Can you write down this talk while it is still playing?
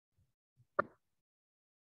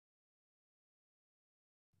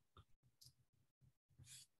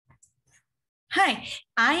Hi,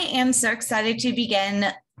 I am so excited to begin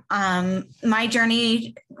my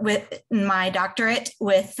journey with my doctorate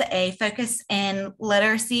with a focus in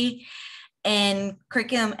literacy and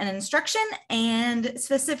curriculum and instruction. And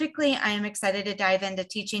specifically, I am excited to dive into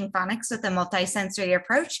teaching phonics with a multisensory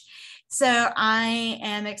approach. So I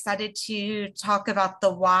am excited to talk about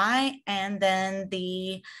the why and then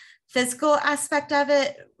the physical aspect of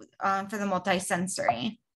it for the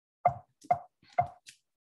multisensory.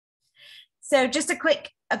 So just a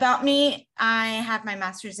quick about me, I have my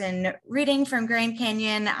master's in reading from Grand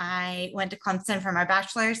Canyon. I went to Clemson for my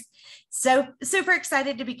bachelor's. So super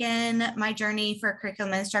excited to begin my journey for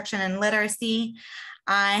curriculum instruction and literacy.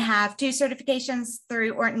 I have 2 certifications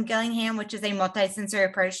through Orton Gillingham, which is a multisensory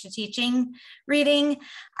approach to teaching reading.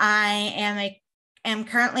 I am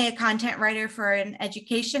currently a content writer for an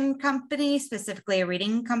education company, specifically a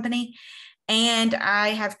reading company. And I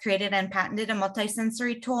have created and patented a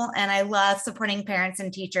multisensory tool, and I love supporting parents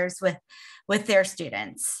and teachers with their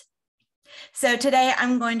students. So today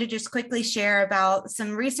I'm going to just quickly share about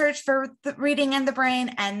some research for the reading and the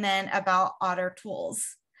brain, and then about Otter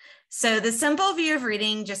tools. So the simple view of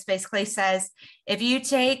reading just basically says, if you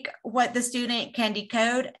take what the student can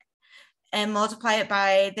decode and multiply it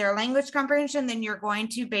by their language comprehension, then you're going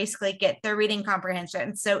to basically get their reading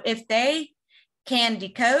comprehension. So if they can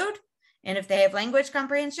decode, and if they have language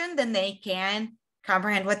comprehension, then they can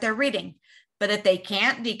comprehend what they're reading. But if they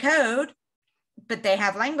can't decode, but they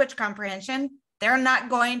have language comprehension, they're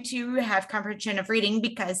not going to have comprehension of reading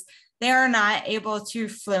because they are not able to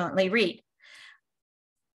fluently read.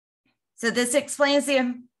 So this explains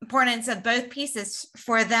the importance of both pieces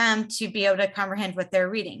for them to be able to comprehend what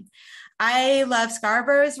they're reading. I love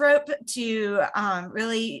Scarborough's rope to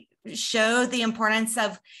really show the importance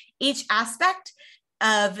of each aspect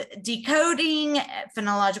of decoding,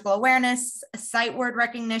 phonological awareness, sight word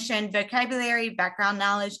recognition, vocabulary, background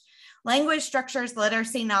knowledge, language structures,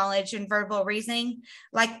 literacy knowledge, and verbal reasoning.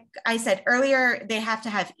 Like I said earlier, they have to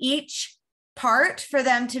have each part for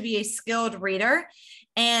them to be a skilled reader.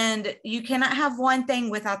 And you cannot have one thing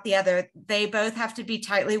without the other. They both have to be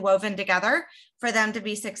tightly woven together for them to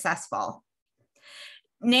be successful.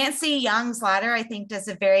 Nancy Young's ladder, I think, does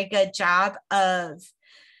a very good job of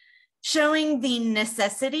showing the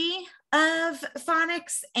necessity of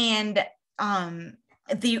phonics, and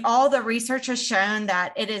all the research has shown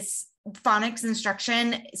that it is phonics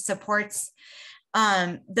instruction supports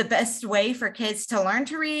the best way for kids to learn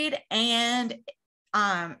to read, and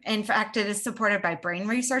in fact, it is supported by brain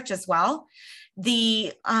research as well.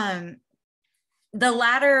 The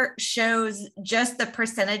ladder shows just the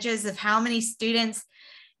percentages of how many students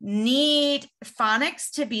need phonics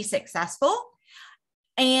to be successful.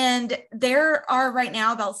 And there are right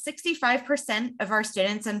now about 65% of our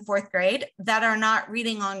students in 4th grade that are not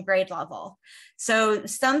reading on grade level. So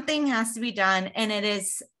something has to be done, and it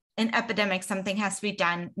is an epidemic. Something has to be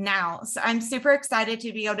done now. So I'm super excited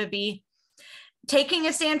to be able to be taking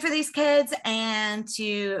a stand for these kids and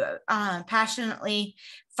to passionately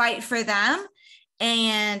fight for them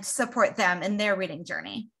and support them in their reading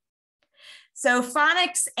journey. So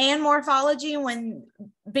phonics and morphology, when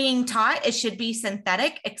being taught, it should be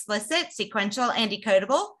synthetic, explicit, sequential, and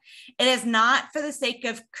decodable. It is not for the sake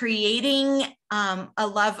of creating a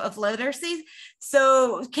love of literacy.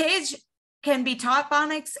 So kids can be taught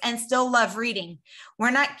phonics and still love reading.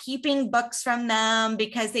 We're not keeping books from them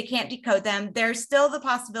because they can't decode them. There's still the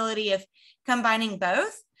possibility of combining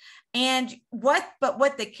both. And what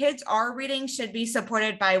the kids are reading should be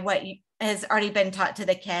supported by what has already been taught to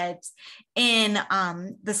the kids in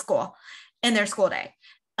the school, in their school day.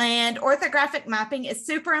 And orthographic mapping is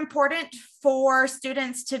super important for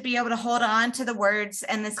students to be able to hold on to the words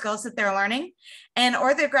and the skills that they're learning. And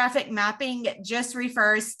orthographic mapping just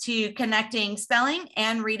refers to connecting spelling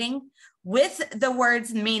and reading with the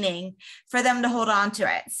word's meaning for them to hold on to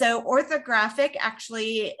it. So orthographic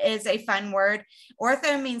actually is a fun word.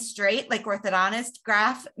 Ortho means straight, like orthodontist.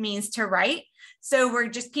 Graph means to write. So we're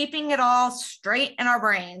just keeping it all straight in our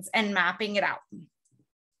brains and mapping it out.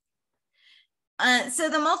 So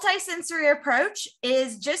the multisensory approach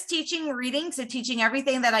is just teaching reading, so teaching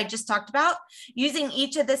everything that I just talked about, using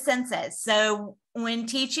each of the senses. So when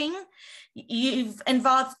teaching, you've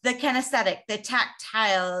involved the kinesthetic, the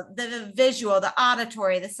tactile, the visual, the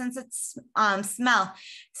auditory, the sense of smell,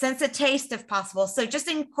 sense of taste if possible. So just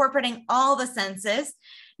incorporating all the senses.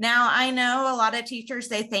 Now, I know a lot of teachers,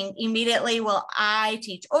 they think immediately, well, I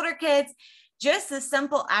teach older kids. Just the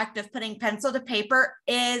simple act of putting pencil to paper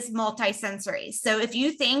is multisensory. So if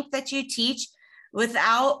you think that you teach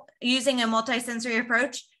without using a multisensory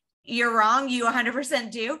approach, you're wrong. You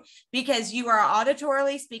 100% do, because you are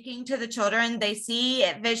auditorily speaking to the children. They see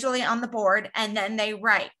it visually on the board and then they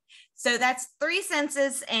write. So that's 3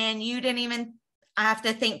 senses, and you didn't even have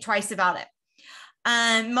to think twice about it.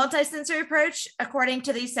 Multisensory approach, according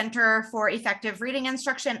to the Center for Effective Reading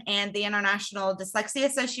Instruction and the International Dyslexia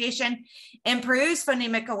Association, improves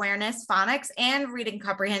phonemic awareness, phonics, and reading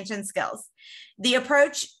comprehension skills. The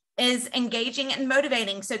approach is engaging and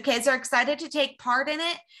motivating, so kids are excited to take part in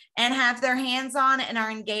it and have their hands on and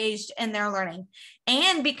are engaged in their learning.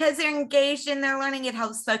 And because they're engaged in their learning, it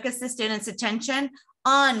helps focus the students' attention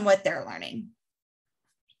on what they're learning.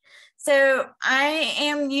 So I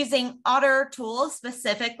am using Otter Tool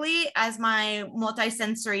specifically as my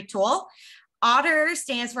multisensory tool. Otter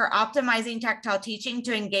stands for Optimizing Tactile Teaching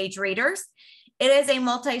to Engage Readers. It is a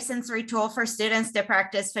multisensory tool for students to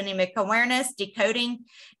practice phonemic awareness, decoding,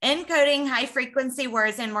 encoding high-frequency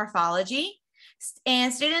words and morphology.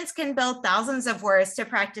 And students can build thousands of words to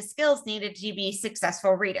practice skills needed to be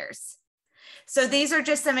successful readers. So these are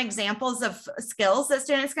just some examples of skills that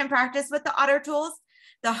students can practice with the Otter tools.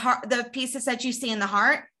 The pieces that you see in the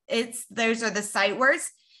heart, those are the sight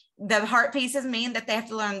words. The heart pieces mean that they have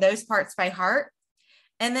to learn those parts by heart.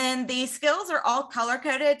 And then these skills are all color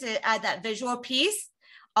coded to add that visual piece.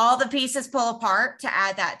 All the pieces pull apart to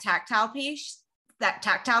add that tactile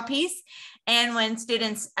piece. And when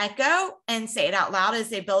students echo and say it out loud as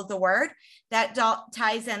they build the word, that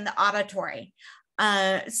ties in the auditory.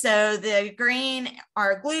 So the green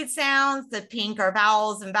are glued sounds, the pink are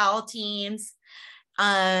vowels and vowel teams.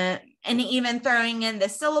 And even throwing in the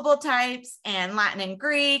syllable types and Latin and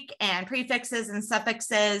Greek and prefixes and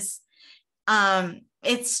suffixes.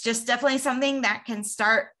 It's just definitely something that can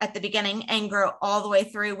start at the beginning and grow all the way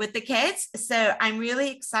through with the kids. So I'm really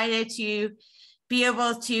excited to be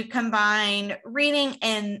able to combine reading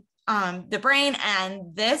and the brain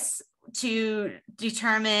and this to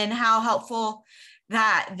determine how helpful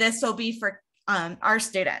that this will be for our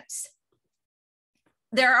students.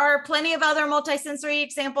 There are plenty of other multisensory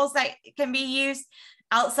examples that can be used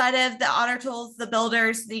outside of the Otter tools, the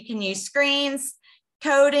builders. You can use screens,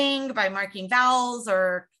 coding by marking vowels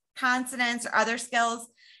or consonants or other skills.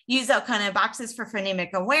 Use out kind of boxes for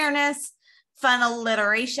phonemic awareness, fun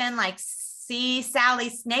alliteration like see Sally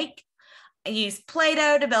snake. Use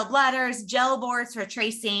Play-Doh to build letters, gel boards for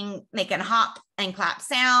tracing, making hop and clap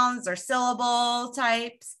sounds or syllable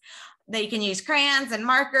types. They can use crayons and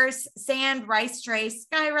markers, sand, rice trace,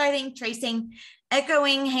 skywriting, tracing,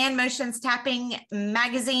 echoing, hand motions, tapping,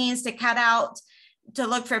 magazines to cut out, to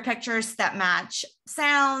look for pictures that match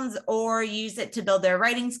sounds, or use it to build their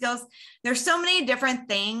writing skills. There's so many different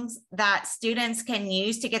things that students can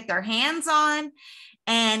use to get their hands on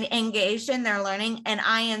and engaged in their learning. And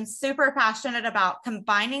I am super passionate about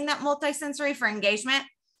combining that multisensory for engagement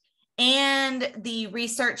and the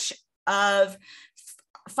research of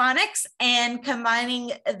phonics and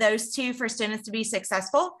combining those two for students to be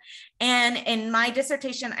successful. And in my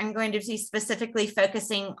dissertation, I'm going to be specifically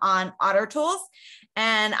focusing on Otter tools,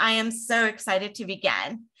 and I am so excited to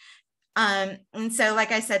begin. And so,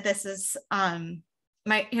 like I said, this is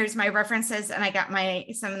here's my references, and I got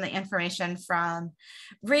some of the information from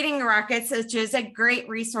Reading Rockets, which is a great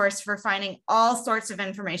resource for finding all sorts of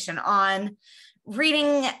information on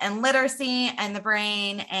reading and literacy and the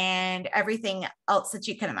brain and everything else that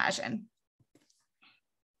you can imagine.